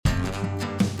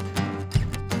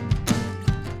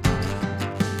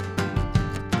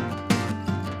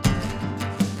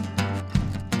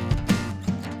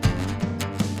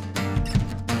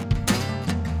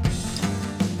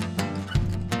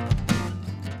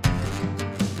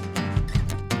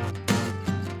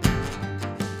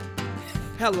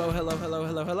Hello.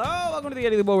 Welcome to the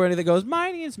Eddie the Bull where anything goes. My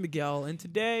name is Miguel, and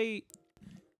today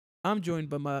I'm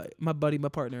joined by my buddy, my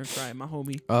partner in crime, my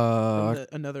homie,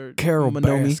 another Carol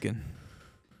Manomi. Baskin.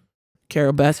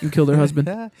 Carol Baskin killed her husband.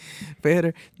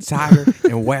 Better, tiger,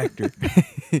 and whacked her.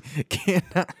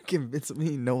 Cannot convince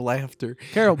me, no laughter.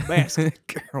 Carol Baskin.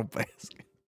 Carol Baskin.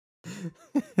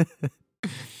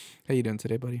 How you doing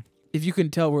today, buddy? If you can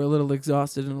tell, we're a little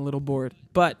exhausted and a little bored,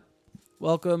 but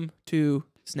welcome to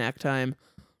Snack Time.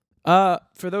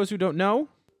 For those who don't know,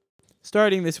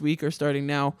 starting this week or starting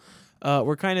now,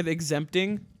 we're kind of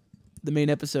exempting the main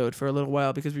episode for a little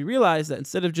while because we realized that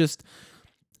instead of just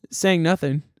saying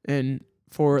nothing and,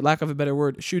 for lack of a better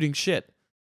word, shooting shit,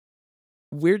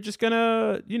 we're just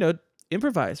gonna,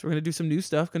 improvise. We're gonna do some new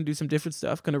stuff, gonna do some different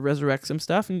stuff, gonna resurrect some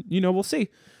stuff, and we'll see.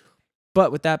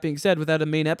 But with that being said, without a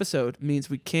main episode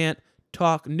means we can't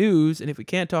talk news, and if we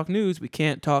can't talk news, we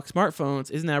can't talk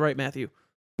smartphones. Isn't that right, Matthew?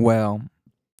 Well,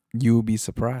 you will be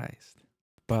surprised.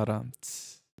 But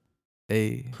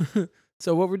hey.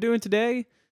 So what we're doing today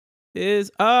is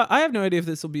I have no idea if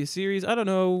this will be a series. I don't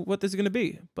know what this is going to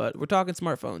be, but we're talking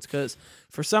smartphones because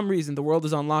for some reason the world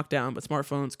is on lockdown, but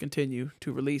smartphones continue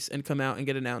to release and come out and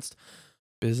get announced.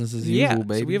 Business as usual,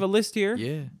 baby. So we have a list here.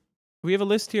 Yeah. We have a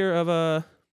list here of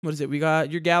what is it? We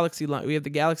got your Galaxy line. We have the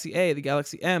Galaxy A, the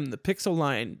Galaxy M, the Pixel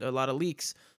line. A lot of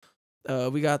leaks.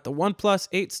 We got the OnePlus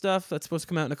 8 stuff that's supposed to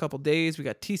come out in a couple days. We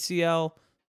got TCL,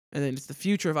 and then it's the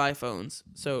future of iPhones.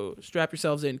 So strap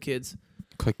yourselves in, kids.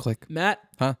 Click. Matt?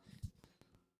 Huh?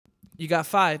 You got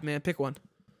 5, man. Pick one.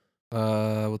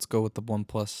 Let's go with the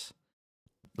OnePlus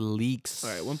leaks.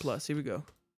 All right, OnePlus. Here we go.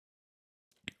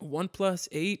 OnePlus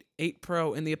 8, 8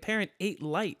 Pro, and the apparent 8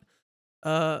 Lite.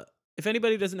 If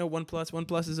anybody doesn't know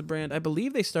OnePlus is a brand. I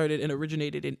believe they started and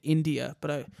originated in India,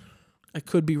 but I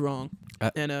could be wrong.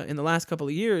 And in the last couple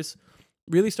of years,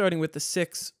 really starting with the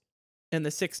 6 and the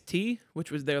 6T,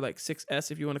 which was their like 6S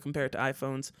if you want to compare it to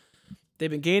iPhones, they've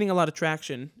been gaining a lot of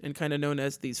traction and kind of known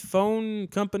as these phone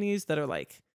companies that are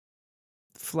like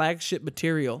flagship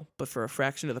material, but for a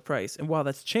fraction of the price. And while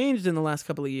that's changed in the last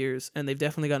couple of years, and they've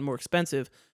definitely gotten more expensive,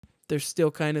 there's still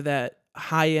kind of that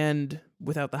high-end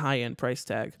without the high-end price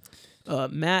tag.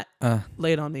 Matt,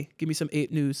 lay it on me. Give me some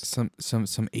 8 news. Some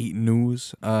 8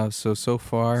 news. So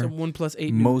far, some OnePlus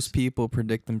 8 news. Most people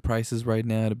predict them prices right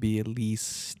now to be at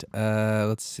least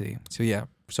let's see.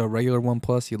 So regular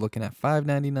OnePlus you're looking at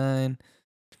 $599.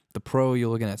 The Pro you're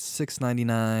looking at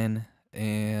 $699,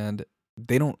 and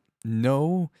they don't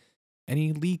know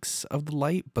any leaks of the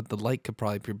Lite, but the Lite could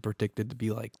probably be predicted to be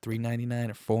like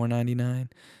 $399 or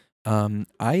 $499.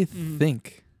 I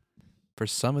think for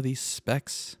some of these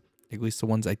specs, at least the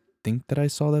ones I think that I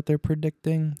saw that they're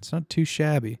predicting, it's not too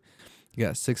shabby. You got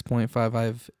a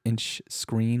 6.55-inch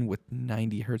screen with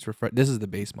 90 hertz refresh. This is the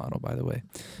base model, by the way.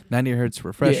 90 hertz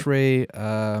refresh rate.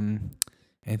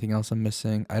 Anything else I'm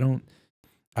missing? I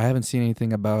haven't seen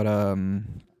anything about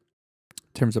in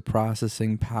terms of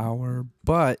processing power,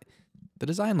 but the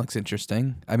design looks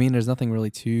interesting. I mean, there's nothing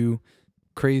really too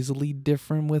crazily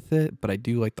different with it, but I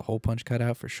do like the hole punch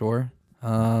cutout for sure.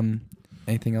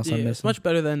 Anything else I'm missing? It's much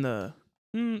better than the...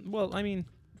 well, I mean...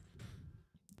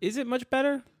 Is it much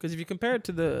better? Because if you compare it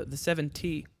to the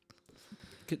 7T,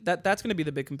 that's going to be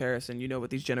the big comparison, with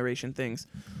these generation things.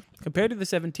 Compared to the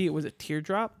 7T, it was a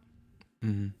teardrop.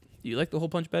 Mm-hmm. Do you like the hole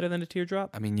punch better than a teardrop?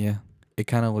 I mean, yeah. It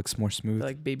kind of looks more smooth.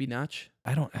 Like Baby Notch?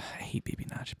 I hate Baby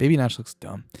Notch. Baby Notch looks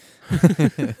dumb.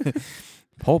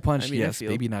 Hole punch, yes.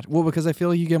 Baby Notch. Well, because I feel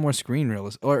like you get more screen real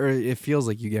estate, or it feels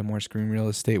like you get more screen real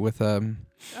estate with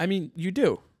I mean, you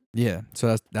do. Yeah,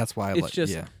 so that's why I it's like.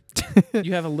 Just, yeah.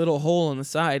 You have a little hole on the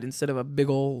side instead of a big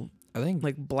old, I think,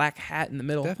 like black hat in the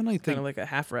middle. Definitely kind of like a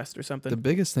half rest or something. The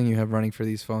biggest thing you have running for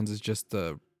these phones is just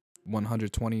the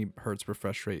 120 hertz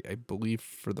refresh rate. I believe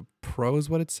for the Pro is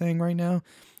what it's saying right now.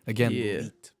 Again,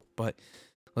 leaked. But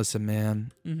listen,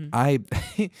 man,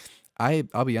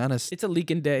 I'll be honest. It's a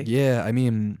leaking day. Yeah, I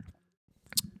mean,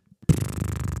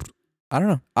 I don't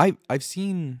know. I've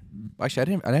seen,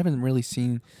 actually, I haven't really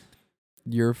seen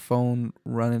your phone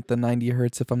run at the 90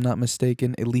 hertz, if I'm not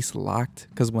mistaken, at least locked,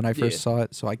 because when I first saw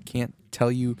it, so I can't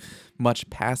tell you much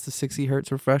past the 60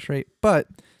 hertz refresh rate, but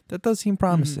that does seem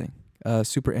promising.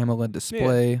 Super AMOLED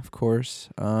display, of course.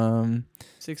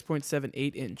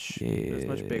 6.78 inch. Yes. That's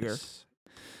much bigger.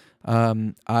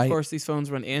 Of course, these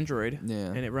phones run Android,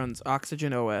 and it runs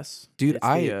Oxygen OS. Dude,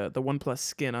 the OnePlus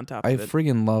skin on top of it. I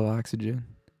friggin' love Oxygen.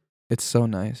 It's so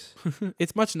nice.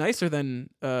 It's much nicer than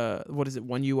what is it,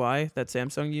 One UI that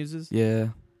Samsung uses?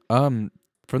 Yeah. From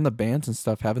the bands and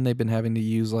stuff, haven't they been having to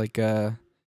use like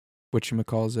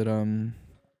whatchamacallit,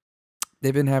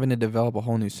 they've been having to develop a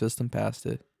whole new system past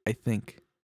it, I think.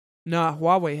 Nah,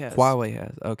 Huawei has. Huawei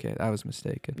has. Okay, I was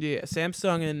mistaken. Yeah,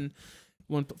 Samsung and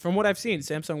from what I've seen,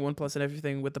 Samsung, OnePlus, and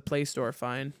everything with the Play Store are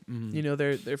fine. Mhm. You know,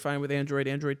 they're fine with Android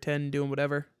 10 doing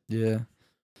whatever. Yeah.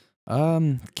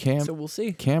 So we'll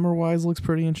see. Camera wise looks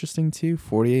pretty interesting too.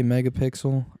 48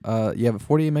 megapixel. You have a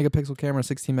 48 megapixel camera,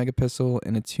 16 megapixel,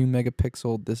 and a 2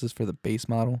 megapixel. This is for the base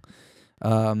model.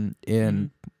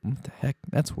 And what the heck?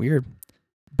 That's weird.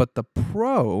 But the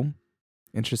Pro,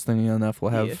 interestingly enough, will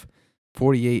have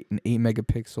 48 and 8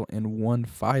 megapixel and 1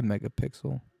 5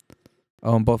 megapixel.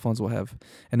 Oh, and both phones will have.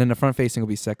 And then the front facing will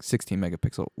be 16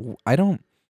 megapixel.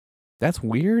 That's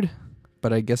weird,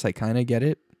 but I guess I kind of get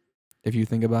it if you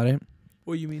think about it.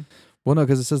 What do you mean? Well, no,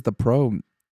 because it says the Pro.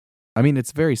 I mean,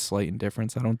 it's very slight in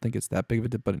difference. I don't think it's that big of a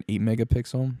dip, but an 8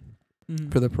 megapixel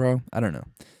for the Pro. I don't know.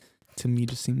 To me, it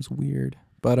just seems weird.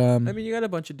 But I mean, you got a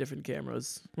bunch of different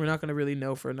cameras. We're not going to really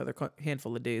know for another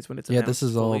handful of days when it's announced. This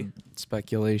is fully. all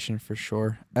speculation for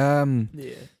sure.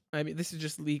 Yeah. I mean, this is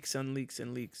just leaks on leaks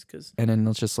and leaks because. And then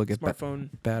let's just look at smartphone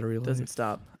battery life. Doesn't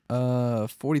stop.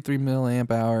 43 milliamp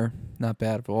hour, not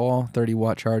bad at all.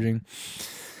 30-watt charging.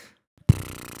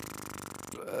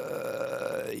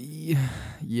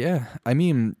 Yeah. I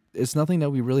mean, it's nothing that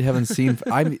we really haven't seen.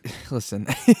 Listen,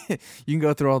 you can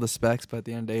go through all the specs, but at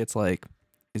the end of the day, it's like,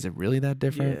 is it really that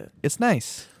different? Yeah. It's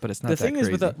nice, but it's not that crazy.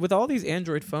 The thing is, with all these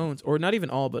Android phones, or not even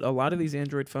all, but a lot of these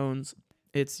Android phones,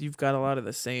 you've got a lot of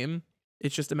the same.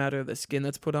 It's just a matter of the skin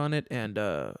that's put on it and,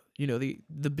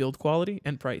 the build quality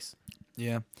and price.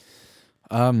 Yeah.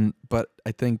 But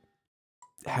I think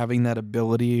having that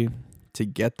ability to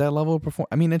get that level of performance,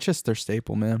 I mean, it's just their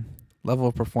staple, man. Level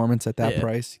of performance at that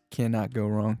price cannot go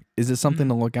wrong. Is it something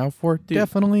to look out for? Dude.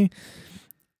 Definitely.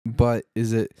 But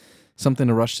is it something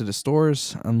to rush to the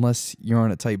stores unless you're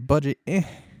on a tight budget?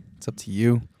 It's up to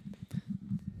you.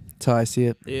 That's how I see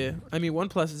it. Yeah. I mean,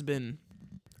 OnePlus has been...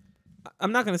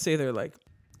 I'm not going to say they're, like,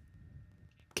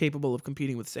 capable of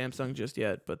competing with Samsung just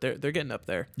yet, but they're getting up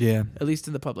there. Yeah. At least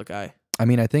in the public eye. I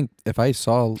mean, I think if I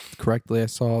saw correctly, I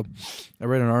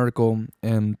read an article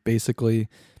and basically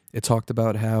it talked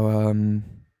about how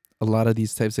a lot of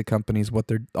these types of companies,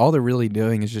 all they're really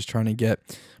doing is just trying to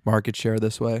get market share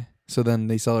this way. So then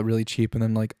they sell it really cheap and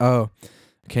then like, oh,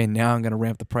 okay, now I'm going to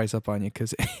ramp the price up on you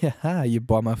because you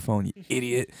bought my phone, you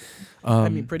idiot. I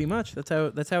mean, pretty much. That's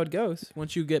how it goes.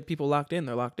 Once you get people locked in,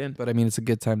 they're locked in. But I mean, it's a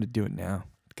good time to do it now.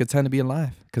 Good time to be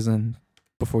alive because then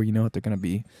before you know it, they're going to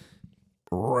be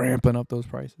ramping up those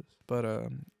prices. But all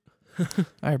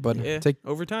right, buddy. Yeah,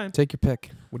 over time. Take your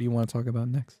pick. What do you want to talk about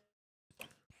next?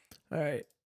 All right.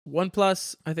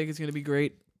 OnePlus, I think it's going to be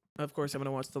great. Of course, I'm going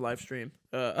to watch the live stream.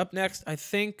 Up next, I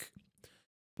think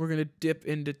we're going to dip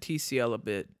into TCL a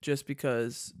bit just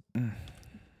because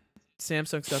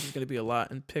Samsung stuff is going to be a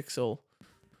lot, and Pixel,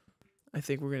 I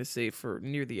think we're going to save for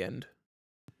near the end.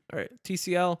 All right,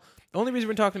 TCL. The only reason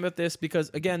we're talking about this because,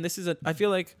 again, I feel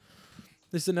like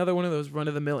this is another one of those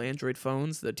run-of-the-mill Android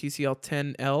phones. The TCL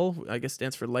 10L, I guess,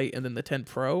 stands for light, and then the 10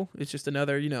 Pro. It's just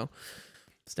another,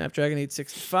 Snapdragon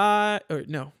 865. Or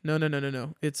no.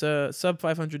 It's a sub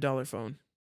 $500 phone.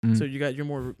 So you got your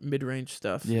more mid-range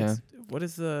stuff. Yeah. What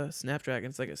is the Snapdragon?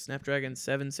 It's like a Snapdragon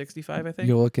 765, I think.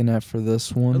 You're looking at for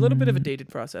this one. A little bit of a dated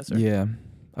processor. Yeah.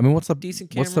 I mean, what's the decent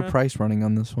camera? What's the price running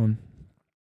on this one?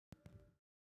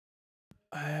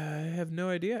 I have no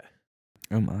idea.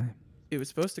 Oh my. It was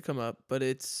supposed to come up, but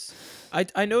it's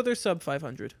I know they're sub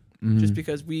 500 just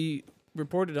because we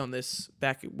reported on this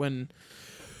back when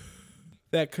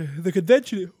the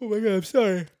convention. Oh my god, I'm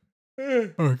sorry.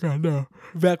 Oh god, no.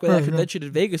 Back when that convention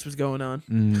in Vegas was going on.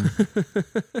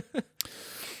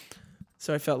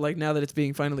 So I felt like now that it's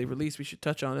being finally released, we should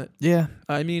touch on it. Yeah.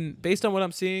 I mean, based on what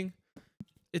I'm seeing,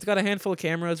 it's got a handful of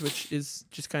cameras, which is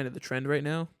just kind of the trend right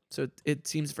now. So it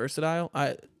seems versatile.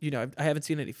 I haven't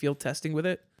seen any field testing with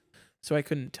it, so I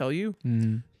couldn't tell you.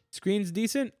 Screen's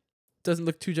decent. Doesn't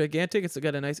look too gigantic. It's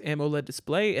got a nice AMOLED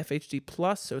display, FHD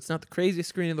plus, so it's not the craziest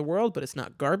screen in the world, but it's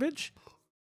not garbage.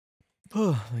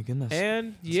 Oh my goodness.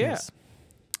 And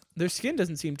their skin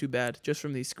doesn't seem too bad just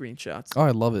from these screenshots. Oh,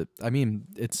 I love it. I mean,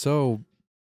 it's so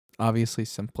obviously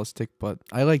simplistic, but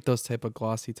I like those type of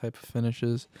glossy type of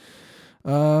finishes.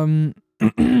 Other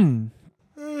than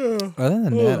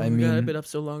that, I mean, God, I've been up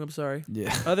so long. I'm sorry.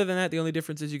 Yeah. Other than that, the only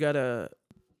difference is you got a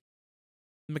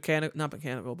not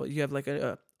mechanical, but you have like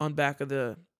a on back of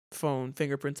the phone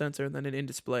fingerprint sensor and then an in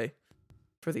display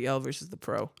for the L versus the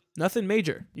Pro. Nothing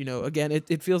major. Again,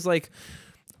 it feels like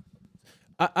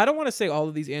I don't want to say all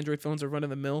of these Android phones are run of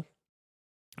the mill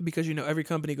because every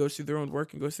company goes through their own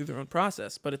work and goes through their own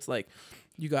process. But it's like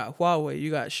you got Huawei,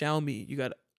 you got Xiaomi, you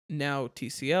got now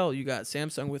TCL, you got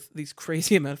Samsung with these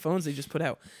crazy amount of phones they just put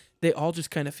out. They all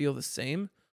just kind of feel the same.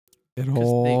 It 'cause they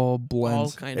all all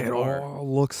blends. kind of It are.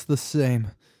 all looks the same.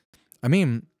 I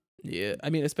mean, Yeah, I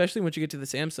mean, especially once you get to the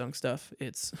Samsung stuff,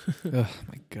 it's oh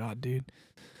my god,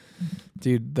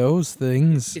 dude, those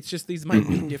things. it's just these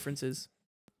minute differences.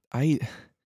 I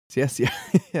yes, yeah,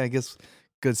 I guess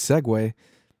good segue.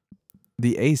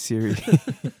 The A series,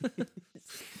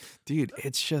 dude.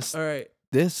 It's just All right,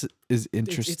 this is it's a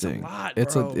interesting. lot, It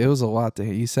bro. was a lot to.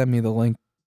 You sent me the link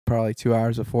probably 2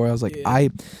 hours before. I was like, Yeah.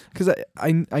 because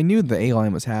I knew the A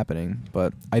line was happening,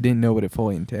 but I didn't know what it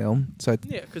fully entailed. So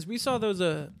Yeah, because we saw those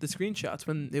the screenshots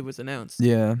when it was announced.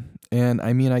 yeah, and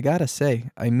I mean, I gotta say,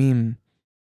 hold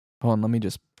on, let me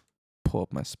just pull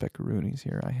up my speckaroonies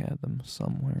here. I had them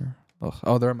somewhere.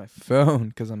 Oh, they're on my phone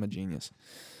because I'm a genius.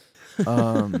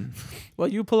 Well,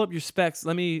 you pull up your specs.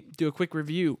 Let me do a quick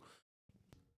review.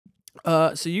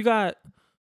 So you got,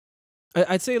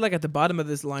 I'd say like at the bottom of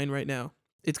this line right now,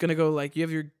 it's gonna go like you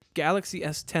have your Galaxy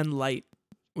S10 Lite,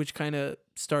 which kind of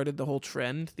started the whole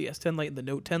trend. The S10 Lite and the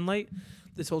Note 10 Lite.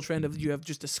 This whole trend of you have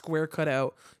just a square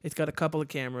cutout. It's got a couple of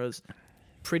cameras,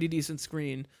 pretty decent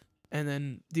screen, and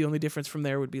then the only difference from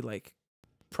there would be like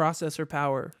processor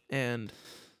power and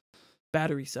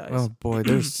battery size. Oh boy,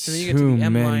 there's And then you get to too the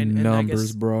M many line, and I numbers,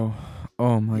 guess- bro.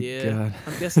 Oh my Yeah, god.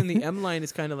 I'm guessing the M line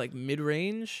is kind of like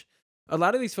mid-range. A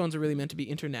lot of these phones are really meant to be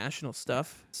international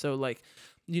stuff. So like,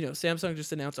 Samsung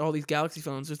just announced all these Galaxy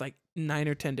phones. There's like 9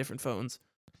 or 10 different phones,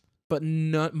 but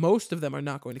most of them are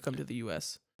not going to come to the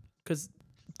US because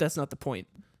that's not the point.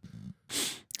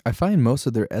 I find most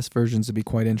of their S versions to be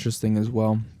quite interesting as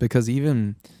well because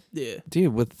even Yeah.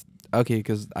 dude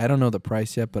because I don't know the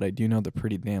price yet, but I do know they're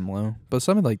pretty damn low. But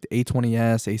something like the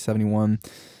A20s, A71,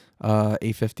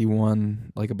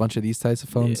 A51, like a bunch of these types of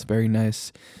phones, Yeah. very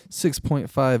nice.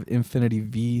 6.5 Infinity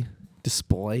V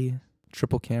display,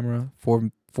 triple camera,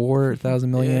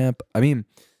 4,000 milliamp. I mean,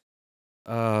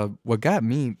 what got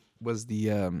me was the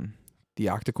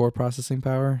octa-core processing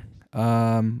power.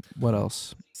 What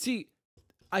else? See,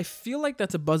 I feel like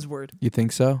that's a buzzword You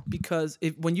think so? because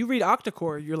when you read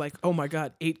octa-core, you're like, oh my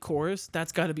god, 8 cores,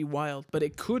 that's got to be wild. But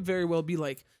it could very well be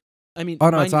like, I mean, Oh,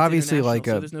 no, mind it's you, obviously international, like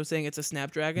so a- there's no saying it's a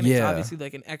Snapdragon. It's Yeah. obviously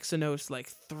like an Exynos like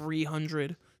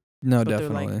 300. No, But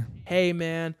definitely. they're like, hey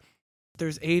man,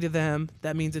 there's 8 of them.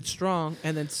 That means it's strong.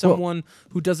 And then someone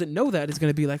who doesn't know that is going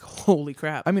to be like, holy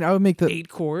crap. I mean, I would make the 8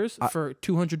 cores for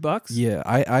 $200. Yeah,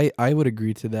 I would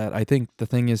agree to that. I think the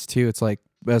thing is too, it's like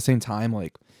at the same time,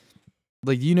 like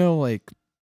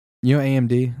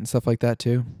AMD and stuff like that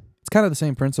too. It's kind of the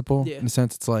same principle Yeah. in the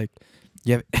sense it's like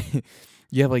you have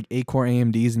you have like 8-core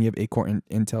AMDs and you have 8-core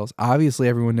Intels. Obviously,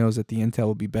 everyone knows that the Intel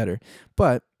will be better,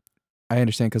 but I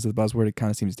understand because of the buzzword, it kind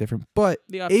of seems different. But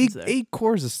The options there. 8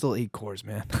 cores is still 8 cores,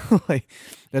 man. Like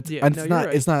that's Yeah, and no, it's you're not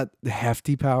right. it's not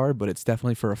hefty power, but it's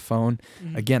definitely for a phone.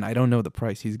 Mhm. Again, I don't know the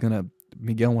price.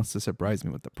 Miguel wants to surprise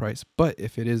me with the price, but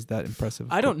if it is that impressive,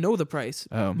 I don't know the price.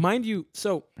 Mind you,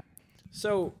 so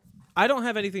I don't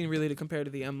have anything really to compare to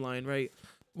the M line, right?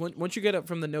 Once you get up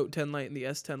from the Note 10 Lite and the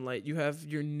S10 Lite, you have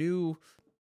your new.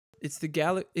 It's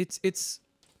the It's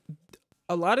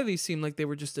a lot of these seem like they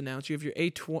were just announced. You have your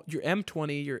your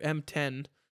M20, your M10,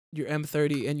 your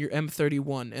M30, and your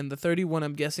M31. And the 31,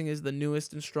 I'm guessing, is the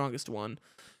newest and strongest one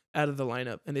out of the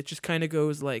lineup. And it just kind of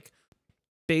goes like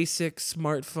basic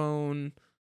smartphone,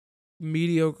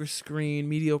 mediocre screen,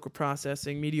 mediocre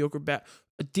processing,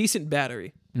 a decent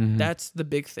battery. Mhm. That's the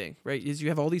big thing, right? Is you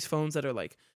have all these phones that are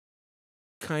like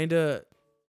kind of.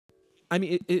 I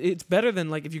mean, it's better than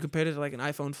like if you compared it to like an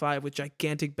iPhone 5 with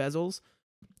gigantic bezels.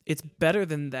 It's better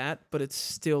than that, but it's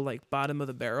still like bottom of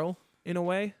the barrel in a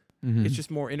way. Mhm. It's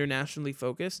just more internationally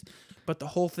focused. But the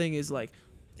whole thing is like,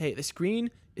 hey, the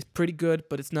screen is pretty good,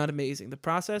 but it's not amazing. The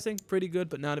processing, pretty good,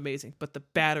 but not amazing. But the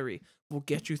battery will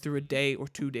get you through a day or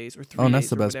 2 days or 3 Oh, and days. that's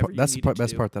the or best whatever part. you That's the need it to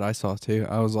best do. part that I saw too.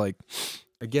 I was like,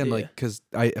 again, Yeah. like because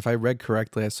if I read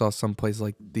correctly, I saw some place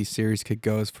like these series could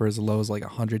go for as low as like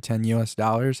 $110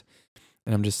 US,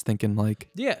 and I'm just thinking like,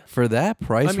 Yeah. for that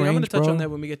price I mean, I'm range, going to touch bro, on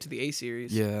that when we get to the A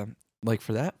series. yeah, like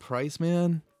for that price,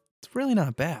 man, it's really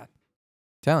not bad.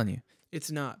 Telling you. It's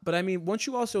not. But I mean, once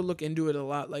you also look into it a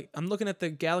lot, like I'm looking at the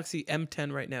Galaxy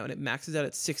M10 right now, and it maxes out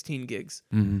at 16 gigs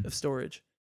Mm-hmm. of storage.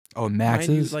 Oh, Mind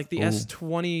maxes you, like the Ooh.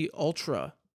 S20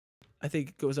 Ultra, I think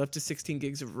it goes up to 16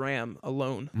 gigs of RAM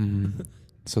alone. Mm-hmm.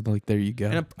 So like there you go.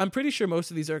 And I'm pretty sure most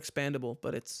of these are expandable,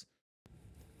 but it's,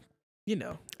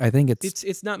 I think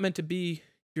it's not meant to be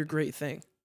your great thing.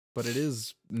 but it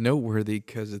is noteworthy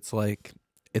because it's like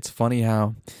it's funny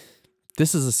how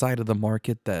this is a side of the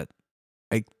market that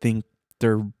I think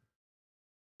they're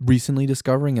recently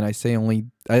discovering, and I say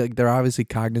they're obviously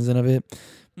cognizant of it,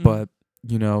 but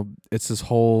it's this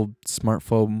whole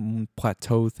smartphone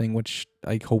plateau thing, which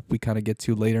I hope we kind of get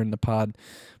to later in the pod.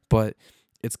 But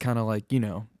it's kind of like,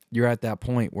 you're at that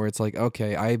point where it's like,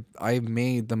 okay, I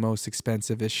made the most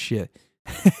expensivest shit.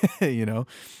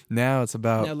 Now it's Now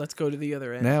about, let's go to the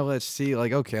other end. now let's see,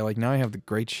 like, okay, like now I have the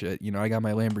great shit. I got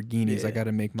my Lamborghinis. I Yeah. got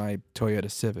to make my Toyota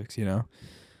Civics.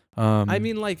 I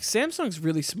mean, like, Samsung's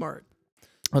really smart.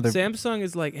 Oh, Samsung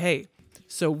is like, hey,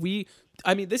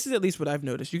 this is at least what I've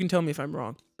noticed. You can tell me if I'm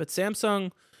wrong. But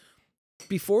Samsung,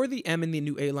 before the M and the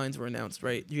new A lines were announced,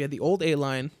 right? You had the old A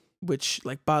line, which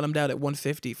like bottomed out at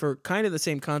 150 for kind of the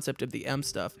same concept of the M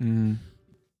stuff. mm,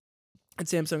 And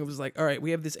Samsung was like, all right,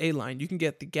 we have this A line. You can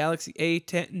get the Galaxy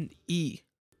A10e.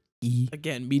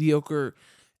 Again, mediocre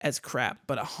as crap,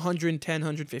 but 110,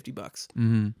 150 bucks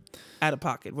out of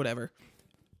pocket, whatever.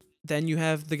 Then you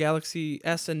have the Galaxy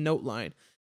S and Note line,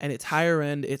 and it's higher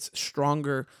end, it's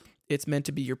stronger, it's meant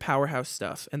to be your powerhouse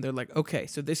stuff. And they're like, okay,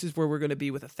 so this is where we're going to be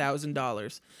with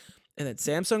 $1,000. And then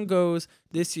Samsung goes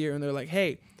this year, and they're like,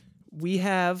 hey, we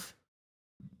have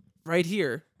right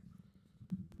here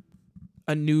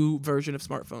a new version of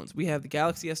smartphones. We have the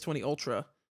Galaxy S20 Ultra,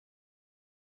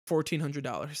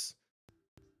 $1,400.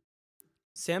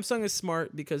 Samsung is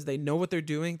smart because they know what they're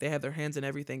doing. They have their hands in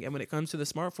everything. And when it comes to the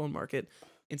smartphone market,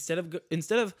 instead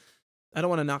of I don't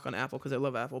want to knock on Apple because I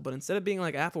love Apple, but instead of being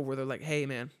like Apple where they're like, hey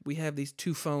man, we have these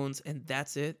two phones and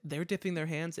that's it, they're dipping their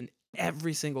hands in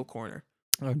every single corner.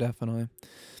 Oh, definitely.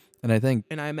 And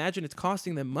I imagine it's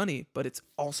costing them money, but it's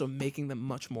also making them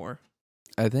much more.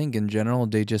 I think in general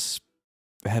they just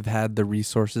have had the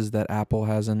resources that Apple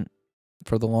hasn't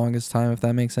for the longest time, if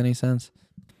that makes any sense.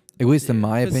 At least in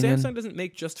my opinion. Samsung doesn't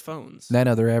make just phones.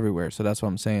 No, they're everywhere. So that's what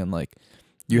I'm saying. Like,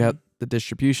 you have the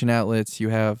distribution outlets, you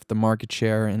have the market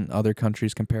share in other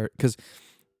countries compared. Because,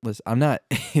 listen, I'm not.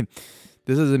 This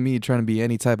isn't me trying to be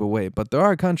any type of way, but there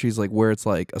are countries like where it's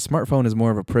like a smartphone is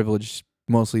more of a privilege,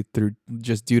 mostly through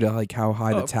just due to like how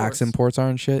high the tax imports are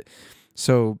and shit.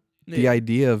 So the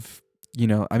idea of,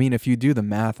 if you do the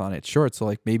math on it, sure, so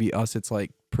like maybe us, it's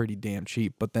like pretty damn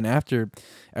cheap, but then after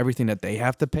everything that they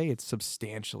have to pay, it's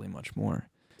substantially much more.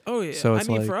 Oh yeah. So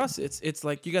for us, it's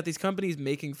like you got these companies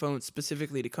making phones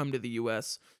specifically to come to the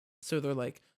U.S. So they're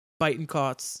like biting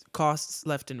costs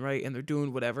left and right, and they're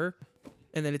doing whatever,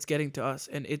 and then it's getting to us,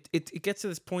 and it gets to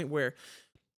this point where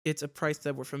it's a price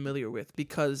that we're familiar with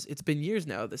because it's been years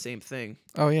now the same thing.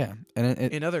 Oh yeah, and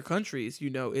in other countries,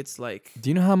 it's like. Do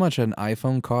you know how much an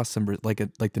iPhone costs?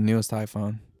 Like the newest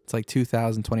iPhone, it's like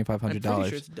 $2,000, $2,500. I'm pretty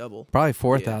sure it's double. Probably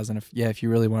 $4,000 if you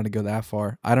really want to go that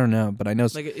far. I don't know, but I know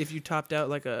like if you topped out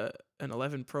like an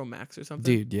 11 Pro Max or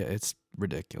something. Dude, yeah, it's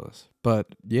ridiculous. But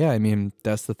yeah, I mean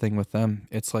that's the thing with them.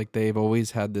 It's like they've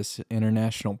always had this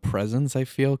international presence. I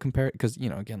feel compared because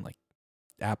again like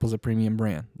Apple's a premium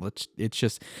brand. It's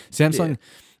just Samsung. Yeah.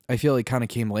 I feel like kind of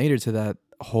came later to that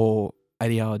whole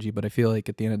ideology, but I feel like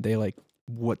at the end of the day, like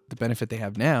what the benefit they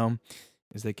have now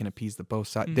is they can appease the both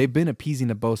sides. They've been appeasing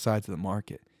the both sides of the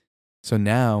market. So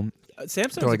now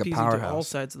Samsung's they're like appeasing a powerhouse to all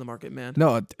sides of the market, man.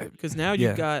 No, because now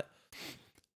you've got.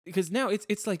 Because now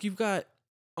it's like you've got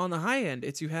on the high end,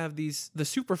 you have the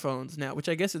super phones now, which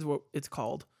I guess is what it's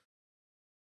called,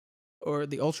 or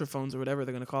the ultra phones or whatever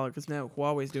they're gonna call it. Because now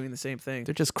Huawei's doing the same thing.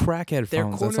 They're just crackhead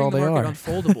phones. That's They're all cornering they the market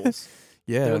are. on foldables.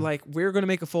 Yeah, they're like, we're gonna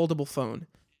make a foldable phone,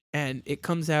 and it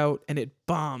comes out and it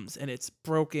bombs and it's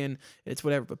broken and it's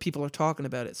whatever. But people are talking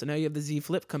about it. So now you have the Z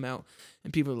Flip come out,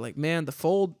 and people are like, man, the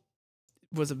Fold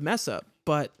was a mess up,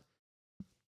 but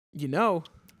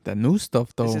that new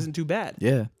stuff though, this isn't too bad.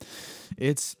 Yeah,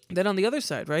 it's then on the other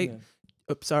side, right? Yeah.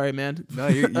 Oops, sorry, man. No,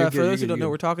 you're for those who don't know,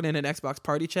 we're talking in an Xbox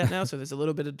party chat now, so there's a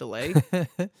little bit of delay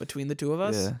between the two of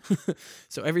us. Yeah.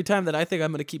 So every time that I think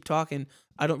I'm going to keep talking,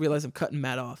 I don't realize I'm cutting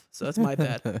Matt off. So that's my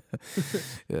bad.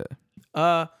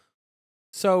 Yeah.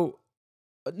 So,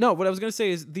 no, what I was going to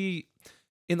say is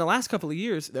in the last couple of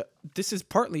years, this is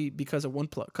partly because of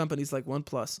OnePlus, companies like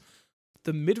OnePlus,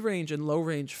 the mid-range and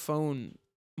low-range phone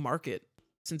market,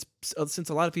 since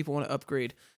a lot of people want to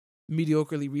upgrade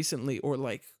mediocrely recently or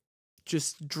like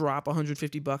just drop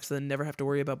 $150 and then never have to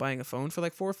worry about buying a phone for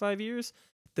like 4 or 5 years,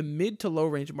 the mid to low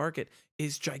range market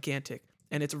is gigantic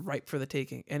and it's ripe for the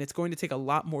taking. And it's going to take a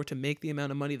lot more to make the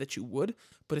amount of money that you would,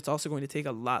 but it's also going to take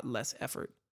a lot less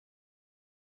effort.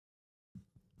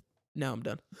 Now I'm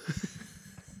done.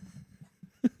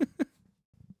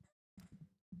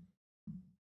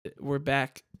 We're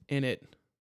back in it.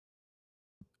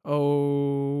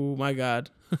 Oh my God.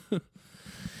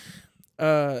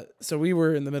 So we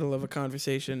were in the middle of a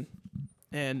conversation,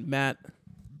 and Matt,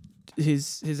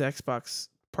 his Xbox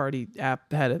party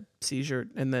app had a seizure,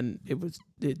 and then it was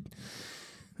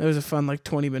a fun like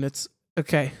 20 minutes.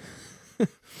 Okay.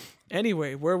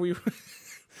 Anyway, where we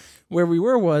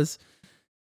were was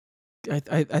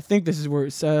I think this is where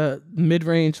it's mid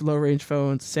range, low range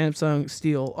phones. Samsung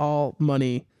steal all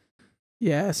money.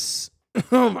 Yes.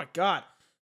 Oh my god.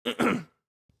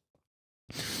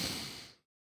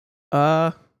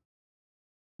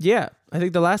 Yeah. I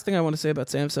think the last thing I want to say about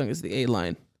Samsung is the A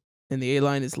line, and the A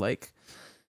line is like,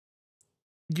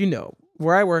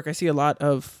 where I work, I see a lot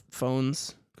of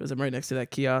phones because I'm right next to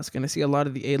that kiosk, and I see a lot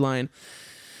of the A line.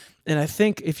 And I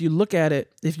think if you look at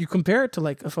it, if you compare it to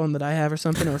like a phone that I have or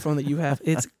something, or a phone that you have,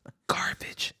 it's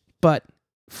garbage. But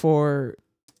for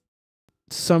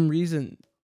some reason,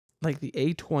 like the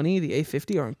A20, the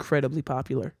A50 are incredibly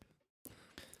popular.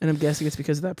 And I'm guessing it's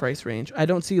because of that price range. I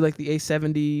don't see like the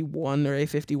A71 or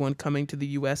A51 coming to the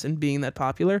US and being that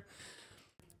popular.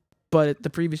 But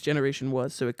the previous generation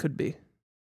was, so it could be.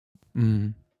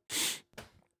 Mm.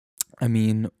 I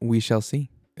mean, we shall see.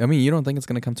 I mean, you don't think it's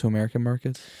going to come to American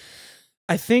markets?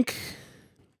 I think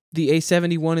the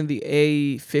A71 and the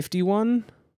A51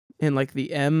 and like the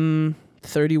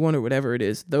M31 or whatever it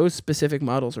is, those specific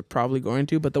models are probably going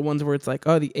to, but the ones where it's like,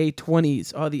 oh, the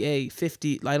A20s, oh, the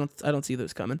A50, I don't see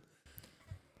those coming.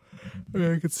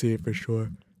 Yeah, I could see it for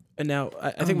sure. And now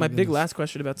I think my big last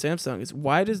question about Samsung is,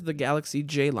 why does the Galaxy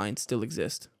J line still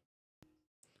exist?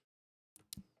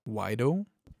 Why though?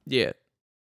 Yeah.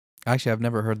 Actually, I've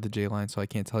never heard the J line, so I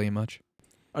can't tell you much.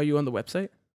 Are you on the website?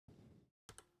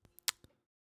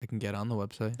 I can get on the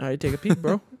website. All right, take a peek,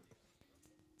 bro.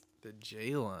 The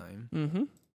J line? Mm-hmm.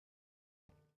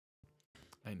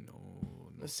 I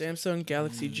know. The Samsung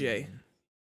Galaxy J.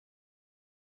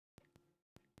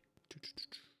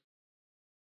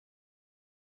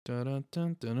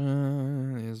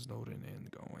 Dun-dun-dun-dun-dun. Is loading in,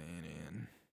 going in.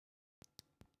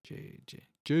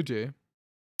 JJ.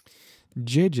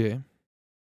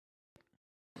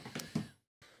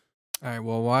 All right,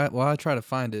 well, while I try to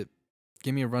find it,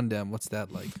 give me a rundown. What's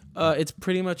that like? It's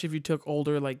pretty much if you took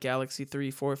older like Galaxy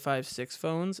 3, 4, 5, 6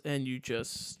 phones and you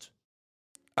just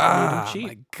made them cheap.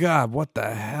 My God, what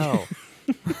the hell?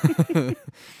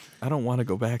 I don't want to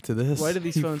go back to this. Why do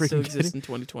these phones still exist in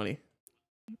 2020?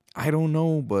 I don't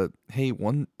know, but hey,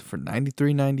 one for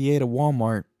 $93.98 at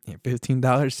Walmart,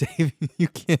 $15 saving. You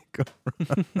can't go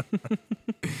wrong.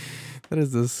 That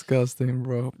is disgusting,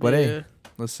 bro. But hey,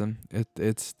 listen,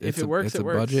 it's it works, it's a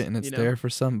budget and it's there for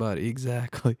somebody.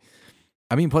 Exactly.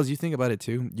 I mean, plus you think about it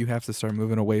too. You have to start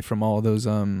moving away from all those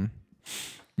those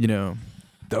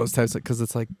types of, because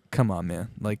it's like, come on,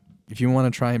 man. Like if you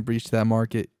want to try and breach that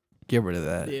market, get rid of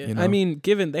that. Yeah. You know? I mean,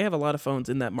 given they have a lot of phones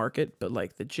in that market, but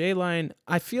like the J line,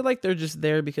 I feel like they're just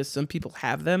there because some people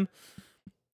have them.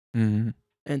 Mm-hmm.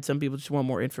 And some people just want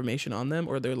more information on them,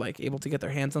 or they're like able to get their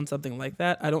hands on something like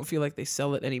that. I don't feel like they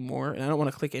sell it anymore, and I don't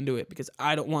want to click into it because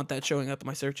I don't want that showing up in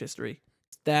my search history.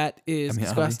 That is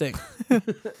disgusting.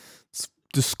 It's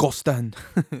disgusting.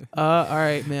 All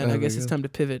right, man. I guess it's time to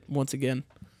pivot once again.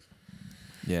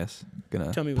 Yes.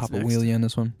 Gonna Tell me what's pop a wheelie on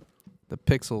this one. The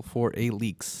Pixel 4a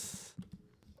leaks.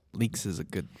 Leaks is a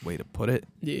good way to put it.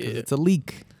 Yeah. It's a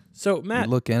leak. So, Matt,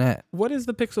 you're looking at. What is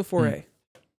the Pixel 4a?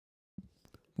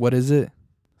 What is it?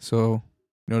 So,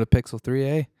 you know the Pixel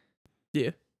 3a?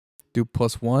 Yeah. Do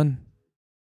 +1.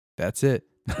 That's it.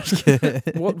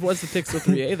 What was the Pixel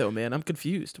 3a though, man? I'm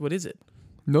confused. What is it?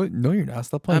 No, you're not.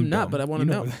 Stop playing. I'm not, but I want to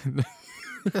know.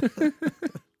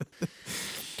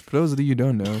 For those of you who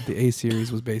don't know, the A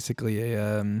series was basically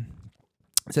a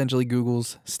essentially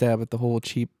Google's stab at the whole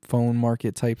cheap phone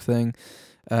market type thing.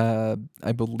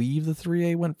 I believe the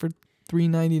 3A went for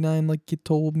 $399, like you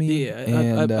told me. Yeah,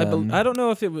 and I don't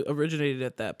know if it originated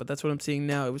at that, but that's what I'm seeing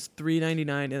now. It was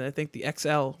 $399, and I think the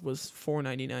XL was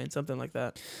 $499, something like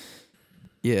that.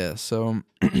 Yeah, so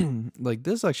like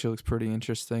this actually looks pretty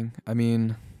interesting. I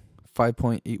mean,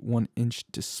 5.81 inch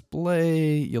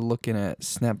display. You're looking at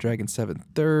Snapdragon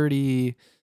 730,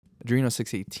 Adreno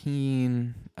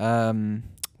 618.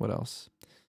 What else?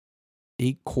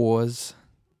 8 cores,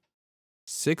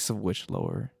 6 of which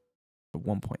lower at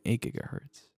 1.8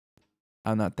 gigahertz.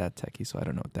 I'm not that techie, so I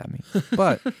don't know what that means.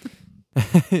 But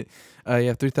you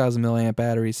have 3,000 milliamp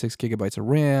battery, 6 gigabytes of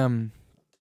RAM.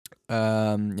 You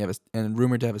have and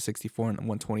rumored to have a 64 and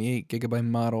 128 gigabyte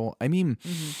model. I mean,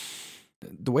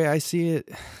 the way I see it,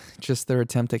 just their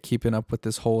attempt at keeping up with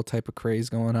this whole type of craze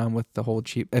going on with the whole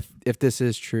cheap, if this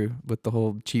is true, with the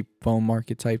whole cheap phone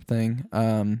market type thing.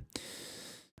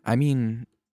 I mean,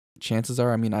 chances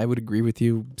are, I would agree with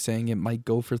you saying it might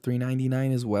go for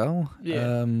 $399 as well.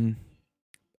 Yeah.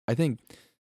 I think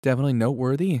definitely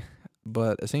noteworthy,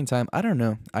 but at the same time, I don't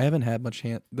know. I haven't had much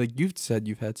like you've said,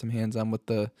 you've had some hands on with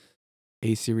the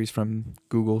A series from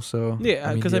Google. So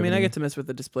Yeah, because do I you mean, have I any? get to mess with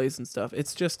the displays and stuff.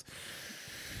 It's just,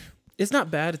 it's not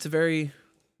bad. It's a very,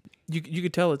 you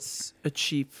could tell it's a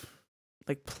cheap,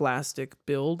 like plastic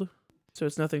build, so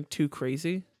it's nothing too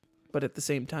crazy, but at the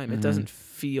same time, it Mhm. doesn't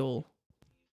feel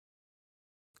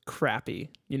crappy.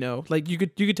 Like you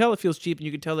could tell it feels cheap, and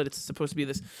you could tell that it's supposed to be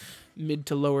this mid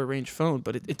to lower range phone,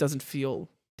 but it doesn't feel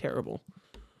terrible.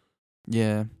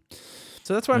 Yeah,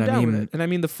 So that's why and I'm I down with it. mean, And I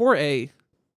mean the 4A.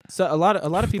 So a lot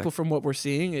of that people from what we're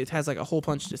seeing, it has like a hole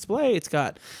punch display. It's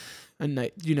got the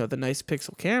nice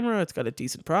pixel camera. It's got a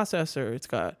decent processor. It's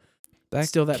got that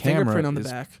still that camera fingerprint on the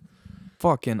is back.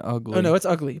 fucking Oh no, ugly. it's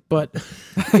ugly, but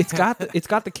it's got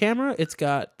the camera, it's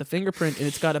got the fingerprint, and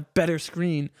it's got a better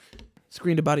screen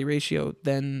to body ratio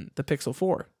than the Pixel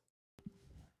 4.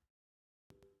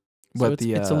 So What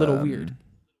it's a little weird.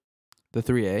 the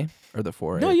 3A or the No,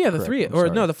 4A? yeah, the Correct. 3A I'm or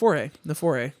no, sorry. the 4A, the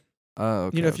 4A. Oh,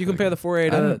 okay. If you Okay. compare the 4A I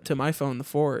don't. to my phone, the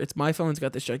 4, my phone's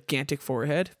got this gigantic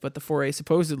forehead, but the 4A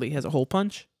supposedly has a hole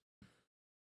punch.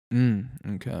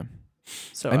 Okay.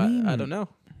 So I I don't mean, know.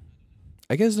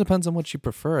 I guess it depends on what you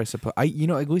prefer. I suppose.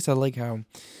 At least I like how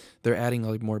they're adding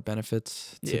like more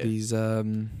benefits to Yeah. these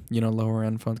lower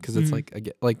end phones because it's Mhm. like I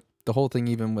get like the whole thing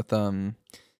even with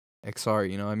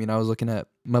XR. I was looking at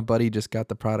my buddy just got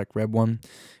the product Red one,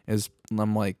 and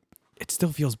I'm like, it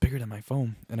still feels bigger than my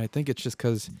phone, and I think it's just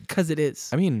because Cuz it is.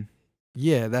 I mean,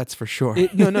 yeah, that's for sure.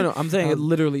 No. I'm saying it Um,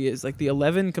 literally is. Like the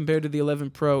 11 compared to the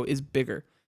 11 Pro is bigger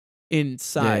in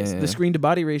size. The yeah. screen to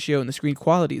body ratio and the screen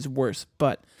quality is worse,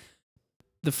 but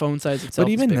the phone size itself But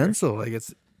is even bigger. then, so like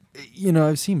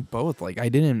I've seen both. Like I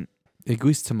didn't, at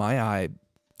least to my eye,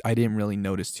 I didn't really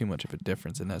notice too much of a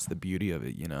difference, and that's the beauty of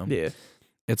it. Yeah.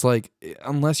 It's like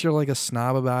unless you're like a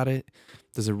snob about it,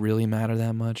 does it really matter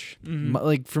that much? Mhm.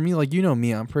 Like for me, like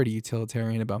me, I'm pretty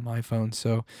utilitarian about my phone,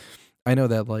 so I know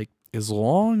that like as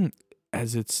long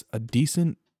as it's a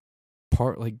decent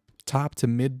part, like top to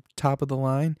mid top of the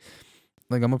line,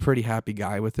 like I'm a pretty happy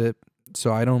guy with it.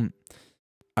 So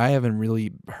I haven't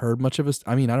really heard much of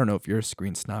I mean, I don't know if you're a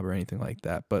screen snob or anything like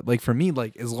that, but like for me,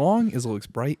 like as long as it looks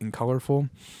bright and colorful,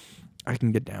 I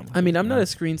can get down with I mean, it. I'm not a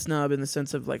screen snob in the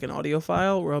sense of like an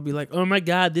audiophile where I'll be like, "Oh my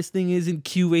god, this thing is in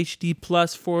QHD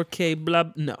plus 4K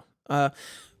blah." No.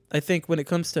 I think when it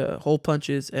comes to hole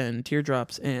punches and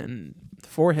teardrops and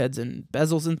foreheads and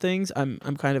bezels and things, I'm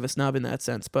kind of a snob in that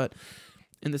sense, but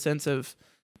in the sense of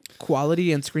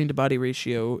quality and screen to body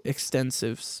ratio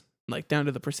extensives, like down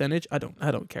to the percentage, I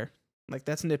don't care. Like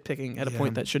that's nitpicking at a Yeah.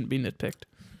 point that shouldn't be nitpicked.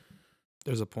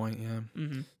 There's a point, yeah.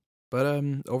 Mm-hmm. But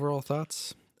overall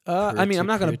thoughts? I mean, I'm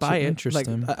not gonna buy it. Like,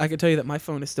 Interesting. I can tell you that my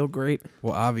phone is still great.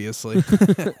 Well, obviously.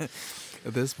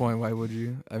 At this point, why would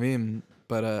you? I mean,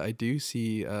 but I do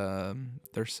see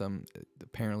there's some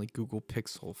apparently Google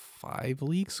Pixel 5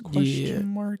 leaks question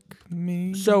mark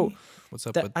maybe. So what's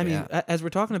up that with I mean, that? as we're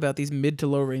talking about these mid to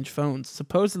low range phones,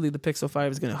 supposedly the Pixel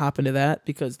 5 is going to hop into that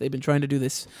because they've been trying to do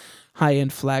this high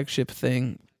end flagship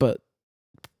thing, but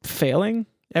failing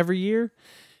every year.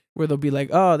 Where they'll be like,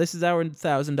 "Oh, this is our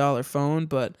 $1,000 phone,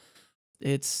 but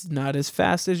it's not as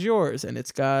fast as yours, and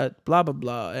it's got blah blah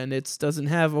blah, and it doesn't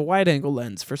have a wide angle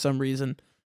lens for some reason."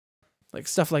 Like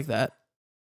stuff like that.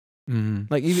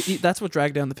 Like even that's what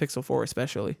dragged down the Pixel 4,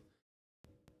 especially.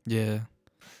 Yeah.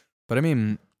 But I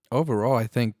mean, overall, I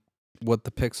think what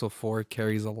the Pixel 4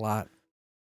 carries a lot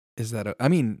is that, I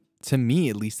mean, to me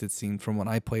at least it seemed from when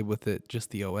I played with it, just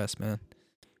the OS, man.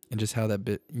 And just how that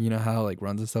bit, how it like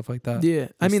runs and stuff like that. Yeah,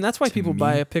 I mean that's why to people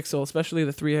buy me- a Pixel, especially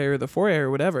the 3A or the 4A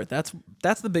or whatever. That's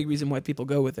the big reason why people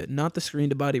go with it, not the screen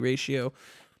to body ratio.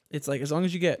 It's like as long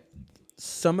as you get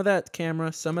some of that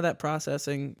camera, some of that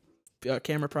processing,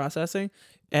 camera processing,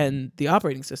 and the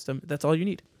operating system, that's all you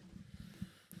need.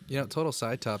 Total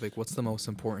side topic. What's the most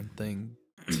important thing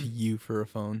to you for a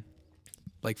phone?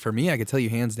 Like for me, I could tell you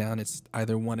hands down, it's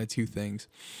either one of two things,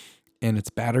 and it's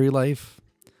battery life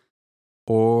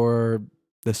or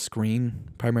the screen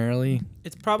primarily.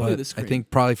 It's probably But the screen. I think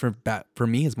probably for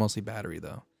me, it's mostly battery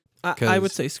though. I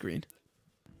would say screen.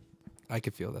 I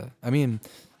could feel that. I mean,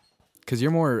 because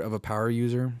you're more of a power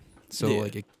user, so Yeah.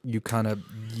 like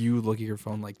you look at your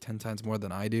phone like 10 times more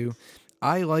than I do.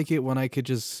 I like it when I could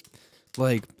just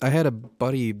like I had a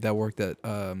buddy that worked at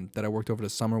that I worked over the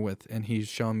summer with, and he's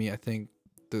showing me I think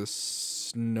the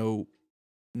Note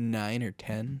 9 or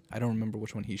 10. I don't remember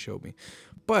which one he showed me,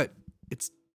 but it's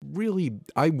really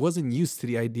I wasn't used to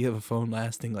the idea of a phone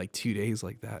lasting like 2 days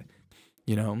like that.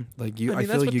 Like you, I mean, I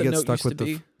that's feel like what you the get Note stuck used with to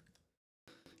the. be.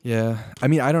 Yeah, I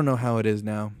mean, I don't know how it is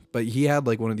now, but he had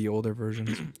like one of the older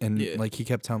versions, and Yeah. like he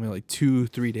kept telling me like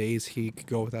 2-3 days he could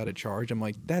go without a charge. I'm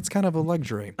like, that's kind of a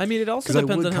luxury. I mean, it also 'Cause I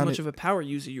depends would on how kinda- much of a power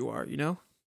user you are,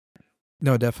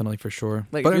 No, definitely for sure.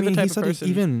 Like, But if I you're the mean, he type of said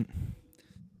person,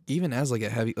 even as like a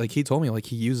heavy, like he told me like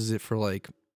he uses it for like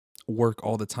work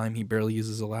all the time. He barely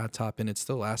uses a laptop, and it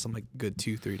still lasts him like a good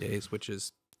 2-3 days, which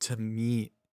is to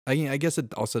me. I mean, I guess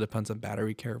it also depends on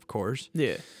battery care, of course.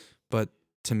 yeah. But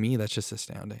to me, that's just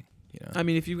astounding. I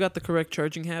mean, if you've got the correct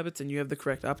charging habits and you have the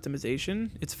correct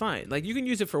optimization, it's fine. Like, you can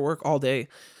use it for work all day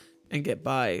and get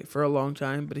by for a long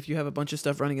time. But if you have a bunch of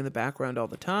stuff running in the background all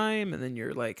the time, and then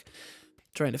you're like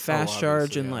trying to fast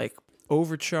charge and like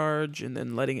overcharge and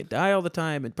then letting it die all the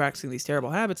time and practicing these terrible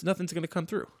habits, nothing's going to come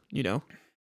through,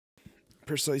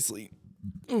 Precisely.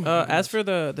 As for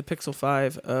the Pixel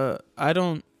 5, I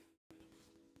don't,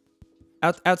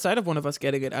 outside of one of us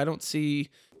getting it, I don't see.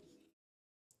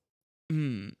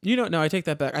 No, I take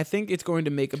that back. I think it's going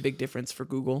to make a big difference for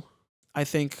Google. I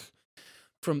think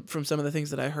from some of the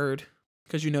things that I heard,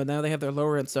 because now they have their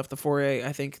lower end stuff, the 4A.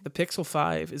 I think the Pixel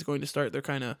 5 is going to start their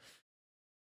kind of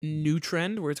new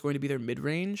trend where it's going to be their mid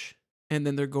range, and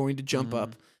then they're going to jump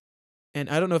up. And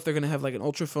I don't know if they're going to have like an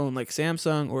ultra phone like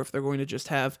Samsung, or if they're going to just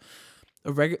have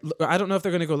a regular. I don't know if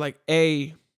they're going to go like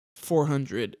A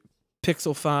 400,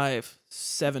 Pixel 5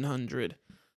 700.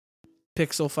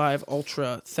 Pixel 5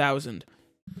 Ultra 1000,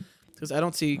 because I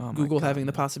don't see Google having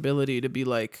the possibility to be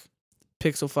like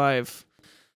Pixel 5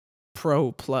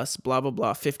 Pro plus blah blah blah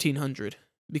 1500,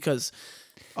 because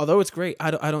although it's great,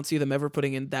 I don't see them ever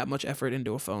putting in that much effort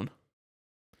into a phone.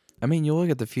 I mean, you look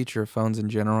at the future of phones in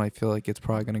general, I feel like it's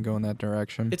probably going to go in that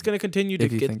direction. It's going to continue to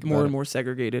get more and more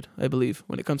segregated, I believe,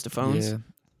 when it comes to phones. Yeah.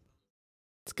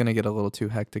 It's going to get a little too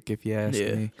hectic if you ask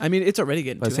me. I mean, it's already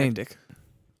getting too hectic.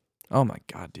 Oh my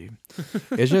God, dude.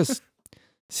 It's just,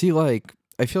 see, like,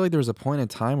 I feel like there was a point in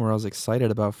time where I was excited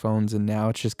about phones, and now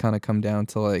it's just kind of come down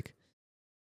to like,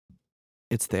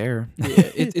 it's there.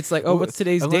 Yeah, it's like, oh, what's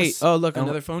today's date? Oh, look,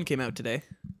 another phone came out today.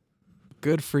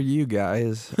 Good for you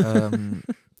guys.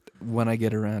 When I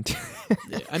get around to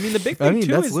yeah. I mean, the big thing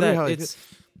too is that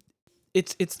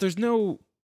it's there's no,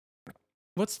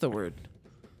 what's the word?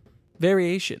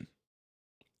 Variation.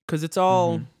 Because it's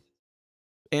all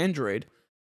Android.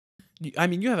 I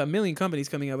mean, you have a million companies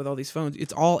coming out with all these phones.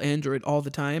 It's all Android all the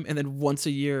time. And then once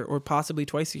a year or possibly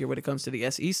twice a year when it comes to the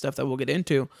SE stuff that we'll get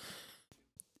into,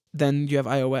 then you have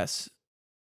iOS.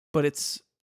 But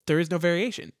there is no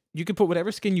variation. You can put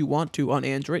whatever skin you want to on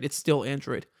Android. It's still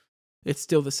Android. It's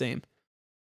still the same.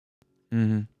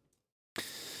 So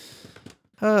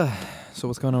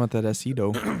what's going on with that SE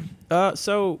though?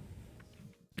 So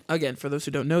again, for those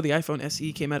who don't know, the iPhone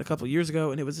SE came out a couple years ago,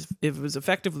 and it was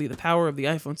effectively the power of the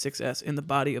iPhone 6s in the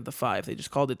body of the 5. They just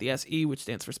called it the SE, which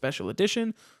stands for Special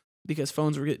Edition, because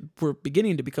phones were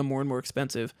beginning to become more and more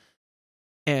expensive,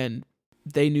 and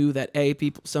they knew that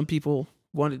some people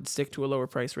wanted to stick to a lower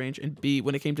price range, and B,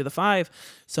 when it came to the 5,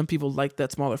 some people liked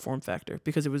that smaller form factor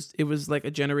because it was like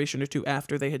a generation or two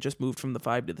after they had just moved from the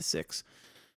 5 to the 6.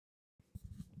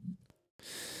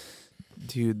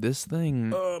 Dude, this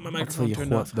thing. Oh, my microphone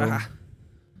turned off.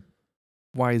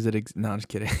 Why is it? No, I'm just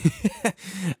kidding.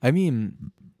 I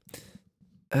mean,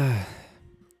 I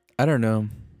don't know.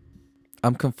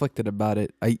 I'm conflicted about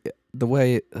it. I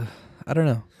don't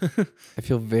know. I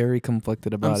feel very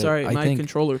conflicted about it. I'm sorry, my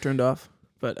controller turned off,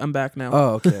 but I'm back now.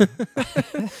 Oh, okay.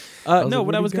 No,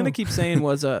 what I was going to keep saying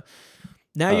was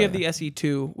now you have the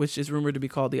SE2, which is rumored to be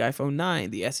called the iPhone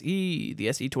 9, the SE, the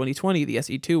SE 2020, the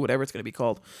SE2, whatever it's going to be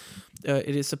called.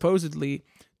 It is supposedly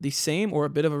the same or a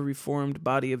bit of a reformed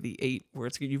body of the 8, where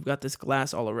you've got this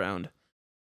glass all around,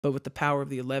 but with the power of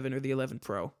the 11 or the 11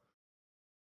 Pro.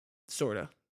 Sorta.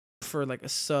 For like a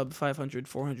sub $500,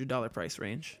 $400 price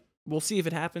range. We'll see if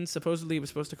it happens. Supposedly it was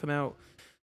supposed to come out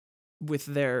it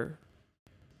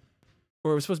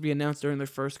was supposed to be announced during their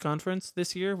first conference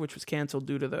this year, which was canceled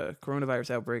due to the coronavirus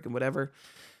outbreak and whatever,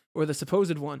 or the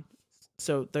supposed one.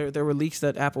 So there were leaks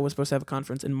that Apple was supposed to have a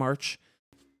conference in March,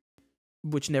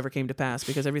 which never came to pass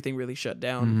because everything really shut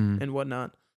down and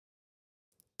whatnot.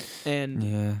 And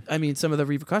yeah. I mean, some of the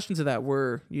repercussions of that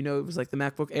were, it was like the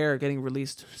MacBook Air getting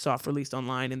soft released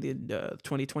online, and the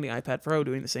 2020 iPad Pro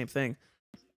doing the same thing.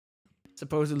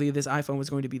 Supposedly this iPhone was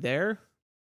going to be there.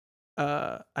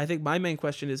 I think my main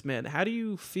question is, man, how do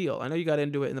you feel? I know you got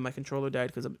into it and then my controller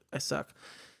died because I suck.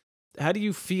 How do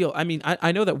you feel? I mean,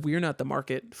 I know that we're not the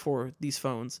market for these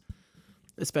phones,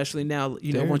 especially now,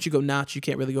 once you go notch, you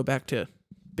can't really go back to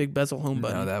big bezel home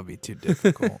button. No, that would be too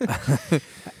difficult.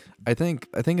 I think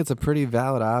it's a pretty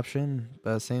valid option,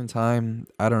 but at the same time,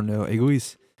 I don't know. At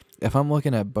least if I'm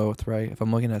looking at both, right? If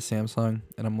I'm looking at Samsung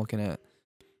and I'm looking at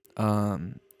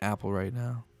Apple right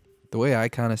now, the way I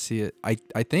kind of see it,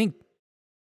 I think,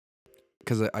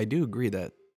 because I do agree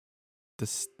that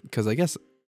this, because I guess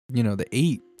the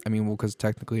 8. I mean, well, because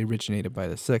technically originated by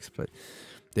the 6, but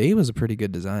the 8 was a pretty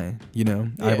good design. I've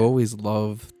Yeah. always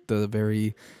loved the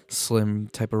very slim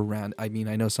type of round. I mean,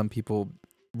 I know some people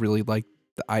really like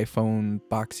the iPhone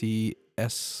boxy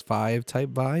S5 type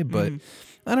vibe, but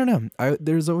I don't know.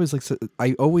 There's always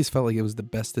I always felt like it was the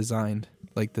best designed,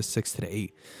 like the 6 to the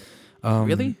 8.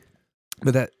 Really?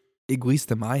 But that, at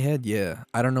least in my head, yeah.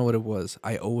 I don't know what it was.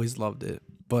 I always loved it,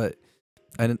 but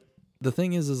and the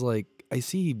thing is like I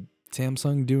see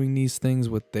Samsung doing these things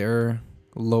with their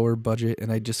lower budget,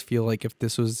 and I just feel like if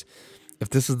this is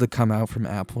to come out from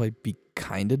Apple, I'd be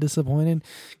kind of disappointed,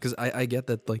 because I get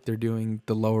that like they're doing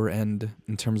the lower end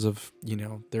in terms of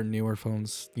their newer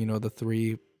phones, the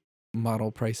 3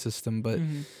 model price system, but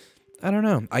I don't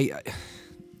know.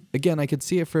 Again, I could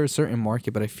see it for a certain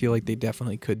market, but I feel like they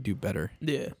definitely could do better.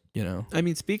 Yeah. That's I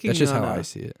mean, just how I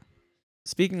see it.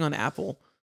 Speaking on Apple,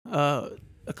 as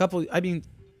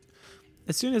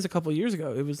soon as a couple years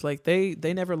ago, it was like they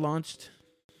never launched.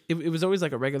 It was always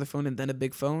like a regular phone and then a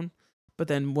big phone. But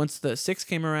then once the 6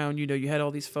 came around, you had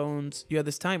all these phones. You had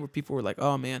this time where people were like,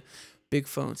 oh man, big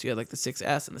phones. You had like the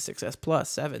 6S and the 6S Plus,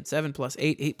 7 Plus,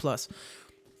 8 Plus.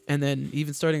 And then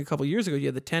even starting a couple years ago, you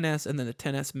had the 10S and then the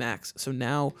 10S Max. So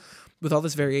now with all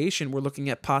this variation, we're looking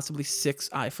at possibly 6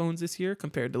 iPhones this year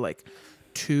compared to like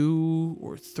 2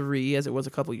 or 3 as it was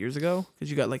a couple years ago.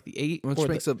 Because you got like the 8. Which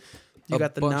makes a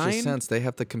got the bunch 9. of sense. They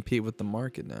have to compete with the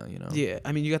market now, Yeah,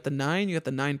 I mean, you got the 9, you got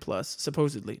the 9 Plus,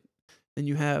 supposedly. Then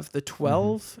you have the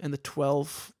 12 and the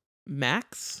 12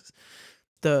 Max,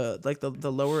 the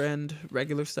lower end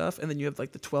regular stuff, and then you have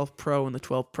like the 12 Pro and the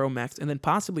 12 Pro Max, and then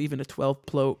possibly even a 12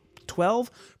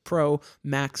 Pro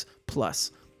Max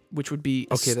Plus, which would be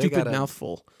a stupid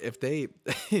mouthful. If they,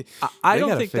 I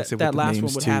don't think that last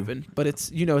one would happen, but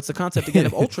it's it's the concept again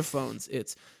of ultra phones.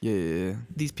 It's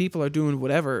these people are doing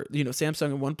whatever,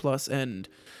 Samsung and OnePlus and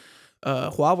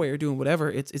Huawei are doing whatever.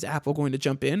 Is Apple going to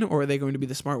jump in, or are they going to be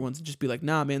the smart ones and just be like,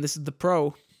 nah, man, this is the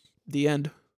Pro, the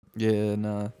end? Yeah,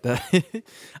 nah.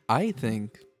 I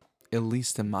think, at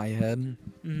least in my head,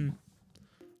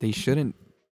 they shouldn't.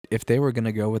 If they were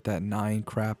gonna go with that 9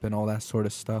 crap and all that sort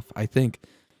of stuff, I think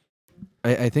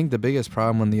the biggest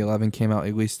problem when the 11 came out,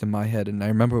 at least in my head, and I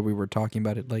remember we were talking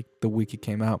about it like the week it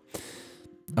came out.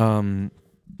 I mean,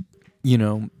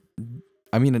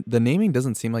 the naming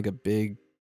doesn't seem like a big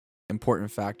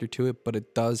important factor to it, but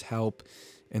it does help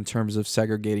in terms of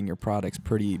segregating your products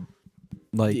pretty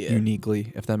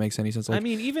uniquely, if that makes any sense. Like, I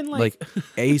mean, even like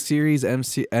A series, M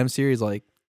series, like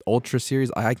Ultra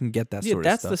series, I can get that sort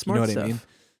of stuff. That's the smart stuff. I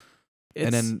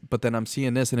mean? But then I'm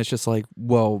seeing this, and it's just like,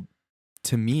 well,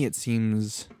 to me it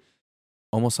seems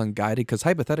almost unguided, because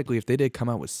hypothetically, if they did come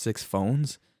out with 6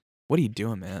 phones, what are you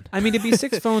doing, man? I mean, it'd be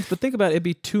 6 phones, but think about it, it'd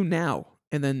be 2 now,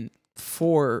 and then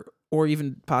 4 or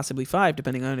even possibly 5,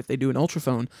 depending on if they do an Ultra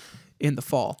phone in the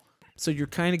fall. So you're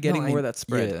kind of getting more of that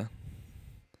spread. Yeah.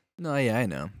 No, yeah, I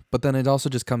know. But then it also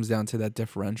just comes down to that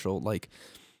differential. Like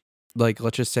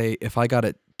let's just say if I got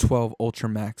a 12 Ultra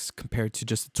Max compared to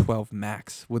just a 12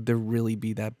 Max, would there really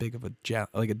be that big of a jump?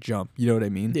 You know what I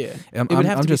mean? Yeah.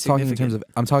 I'm just talking in terms of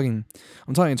I'm talking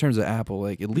in terms of Apple.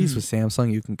 Like, at least with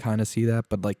Samsung, you can kind of see that,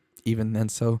 but like even then,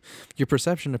 so your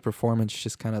perception of performance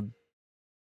just kind of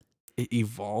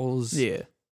evolves. Yeah.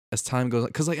 As time goes on,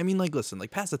 because listen,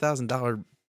 like past $1,000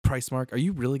 price mark, are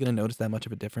you really gonna notice that much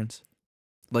of a difference?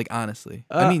 Like, honestly,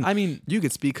 I mean, you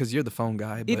could speak because you're the phone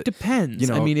guy. But, it depends.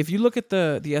 I mean, if you look at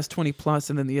the S20 Plus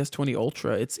and then the S20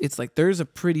 Ultra, it's like there's a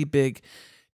pretty big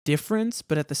difference,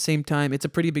 but at the same time, it's a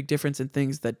pretty big difference in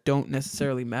things that don't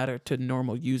necessarily matter to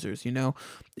normal users.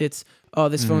 It's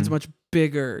this phone's much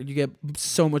bigger. You get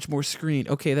so much more screen.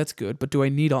 Okay, that's good, but do I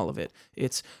need all of it?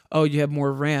 It's you have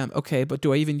more RAM. Okay, but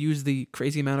do I even use the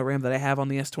crazy amount of RAM that I have on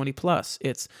the S20 Plus?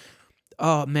 It's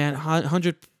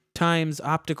 100 times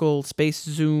optical space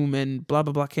zoom and blah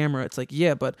blah blah camera. It's like,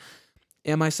 yeah, but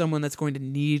am I someone that's going to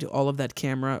need all of that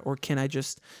camera, or can I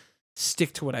just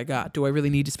stick to what I got? Do I really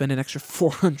need to spend an extra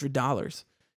 $400?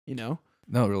 No,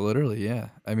 literally, yeah.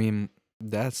 I mean,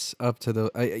 that's up to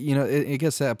the it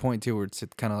gets to that point too where it's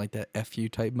kind of like that FU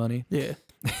type money. Yeah.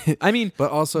 I mean,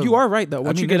 but also you are right though.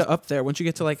 Once you get up there, once you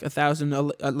get to like 1,000,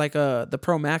 the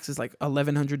Pro Max is like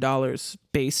 $1,100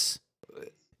 base.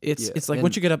 It's like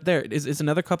once you get up there, is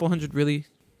another couple hundred really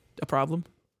a problem?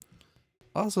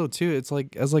 Also, too, it's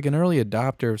like as like an early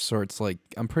adopter of sorts. Like,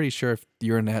 I'm pretty sure if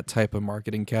you're in that type of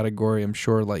marketing category, I'm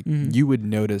sure like you would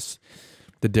notice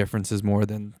the differences more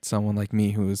than someone like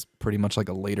me who is pretty much like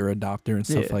a later adopter and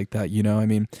stuff like that. I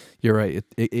mean, you're right.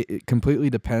 It completely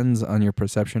depends on your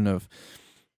perception of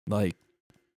like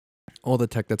all the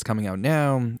tech that's coming out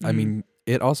now. I mean,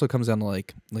 it also comes down to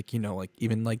like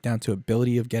even like down to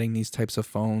ability of getting these types of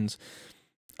phones.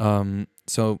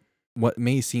 So what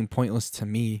may seem pointless to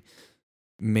me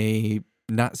may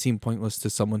not seem pointless to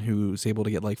someone who's able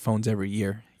to get like phones every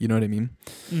year. You know what I mean?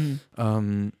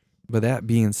 But that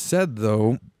being said,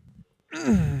 though,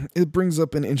 it brings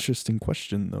up an interesting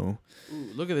question, though.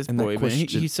 Ooh, look at this And boy, that man.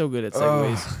 question- He's so good at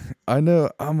segues. I know.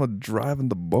 I'm a driving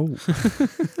the boat.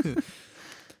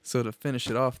 So to finish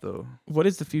it off, though, What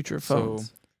is the future of phones?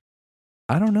 so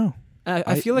I don't know.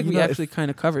 I feel like you we know, actually kind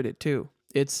of covered it too.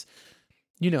 It's,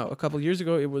 a couple years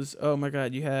ago, it was, oh my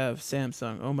God, you have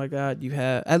Samsung. Oh my God, you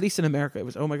have, at least in America, it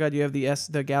was, oh my God, you have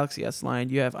the Galaxy S line.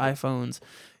 You have iPhones.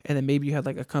 And then maybe you had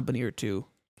like a company or two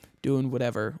doing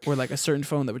whatever, or like a certain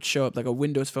phone that would show up, like a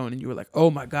Windows phone. And you were like,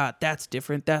 oh my God, that's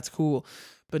different. That's cool.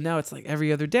 But now it's like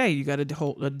every other day you got a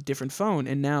different phone.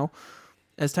 And now,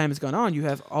 as time has gone on, you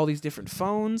have all these different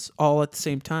phones all at the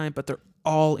same time, but they're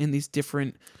all in these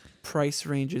different price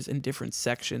ranges and different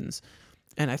sections.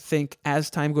 And I think as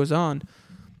time goes on,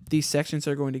 these sections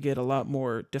are going to get a lot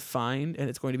more defined, and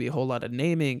it's going to be a whole lot of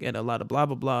naming and a lot of blah,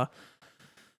 blah, blah.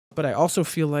 But I also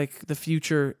feel like the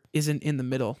future isn't in the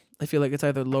middle. I feel like it's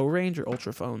either low range or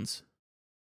ultra phones.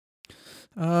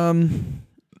 I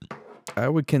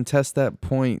would contest that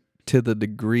point to the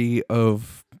degree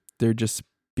of they're just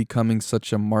becoming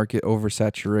such a market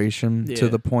oversaturation to Yeah.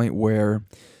 the point where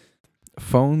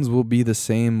phones will be the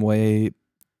same way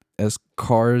as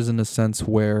cars, in a sense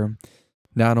where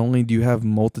not only do you have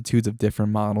multitudes of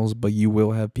different models, but you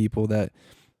will have people that,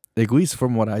 at least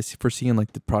from what I foresee in like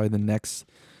probably the next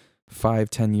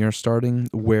 5-10 years starting,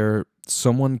 where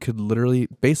someone could literally,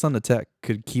 based on the tech,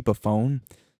 could keep a phone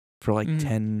for like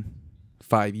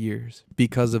 5 years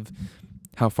because of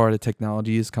how far the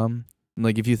technology has come.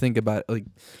 Like if you think about it, like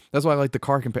that's why I like the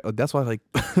car that's why like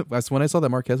that's when I saw that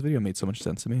Marquez video, it made so much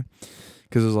sense to me,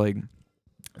 because it was like,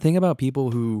 think about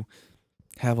people who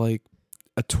have like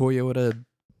a Toyota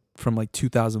from like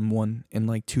 2001 and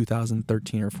like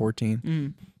 2013 or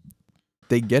 14.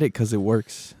 They get it because it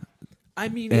works. I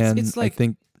mean, And it's like I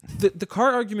think the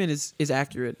car argument is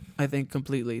accurate, I think,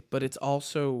 completely, but it's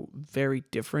also very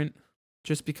different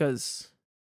just because,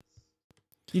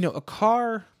 a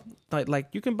car, like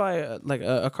you can buy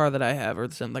a car that I have, or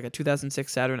something like a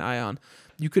 2006 Saturn Ion.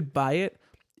 You could buy it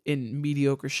in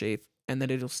mediocre shape, and then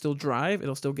it'll still drive.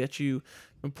 It'll still get you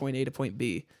from point A to point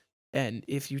B. And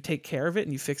if you take care of it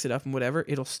and you fix it up and whatever,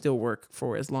 it'll still work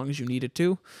for as long as you need it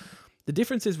to. The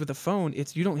difference is with a phone,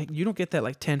 it's you don't get that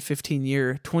like 10, 15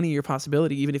 year, 20 year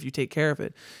possibility even if you take care of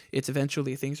it. It's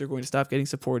eventually things are going to stop getting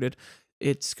supported.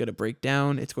 It's going to break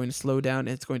down, it's going to slow down, and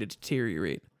it's going to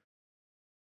deteriorate.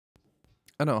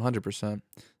 I know 100%.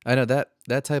 I know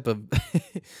that type of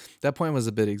that point was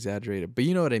a bit exaggerated, but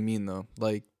you know what I mean though.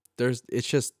 Like it's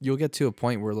just, you'll get to a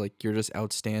point where like you're just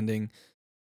outstanding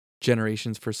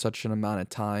generations for such an amount of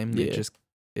time. Yeah.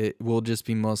 It will just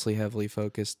be mostly heavily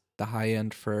focused the high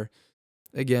end for,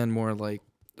 again, more like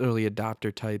early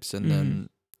adopter types. And then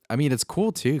I mean, it's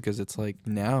cool too, because it's like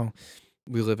now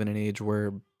we live in an age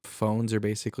where phones are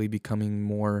basically becoming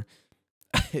more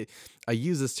I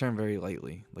use this term very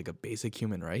lightly, like a basic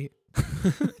human right.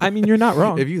 I mean, you're not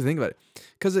wrong. If you think about it,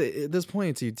 because at this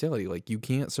point it's a utility. Like you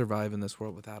can't survive in this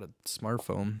world without a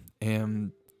smartphone.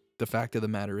 And the fact of the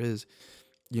matter is,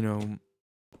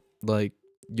 like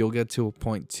you'll get to a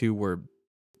point too where,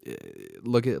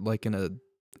 look at like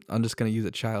I'm just going to use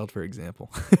a child for example.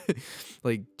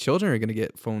 Like children are going to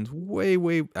get phones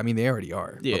way, I mean, they already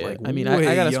are. Yeah, but like I mean,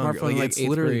 I got a younger. smartphone in like it's 8th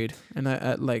literally grade, and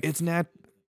I like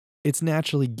it's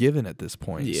naturally given at this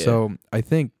point. Yeah. So I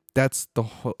think that's the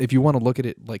whole, if you want to look at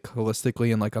it like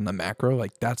holistically and like on the macro,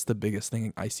 like that's the biggest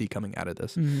thing I see coming out of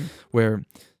this, where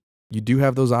you do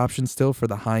have those options still for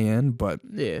the high end, but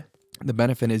yeah, the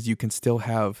benefit is you can still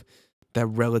have that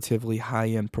relatively high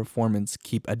end performance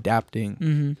keep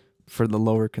adapting for the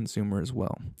lower consumer as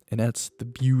well. And that's the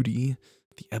beauty,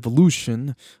 the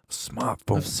evolution of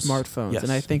smartphones. Yes.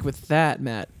 And I think with that,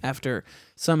 Matt, after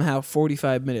somehow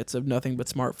 45 minutes of nothing but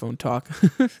smartphone talk,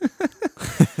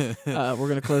 we're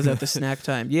going to close out the snack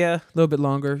time. Yeah, a little bit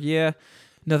longer. Yeah,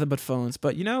 nothing but phones.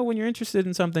 But when you're interested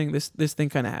in something, this thing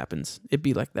kind of happens. It'd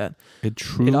be like that. It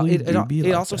truly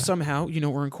it also somehow,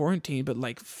 we're in quarantine, but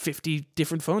like 50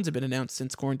 different phones have been announced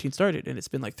since quarantine started, and it's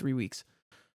been like 3 weeks.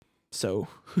 So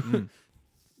who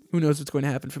knows what's going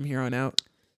to happen from here on out?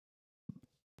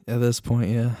 At this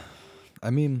point, yeah. I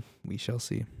mean, we shall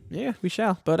see. Yeah, we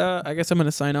shall. But I guess I'm going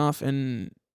to sign off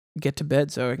and get to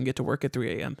bed so I can get to work at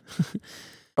 3 a.m.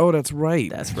 Oh, that's right.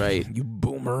 That's right. You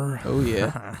boomer. Oh,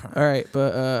 yeah. All right,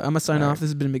 but I'm going to sign off. This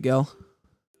has been Miguel.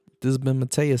 This has been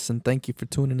Mateus, and thank you for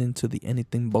tuning in to the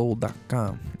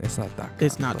anythingbold.com. It's not .com.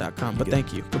 It's not .com, but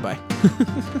thank you.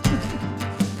 Goodbye.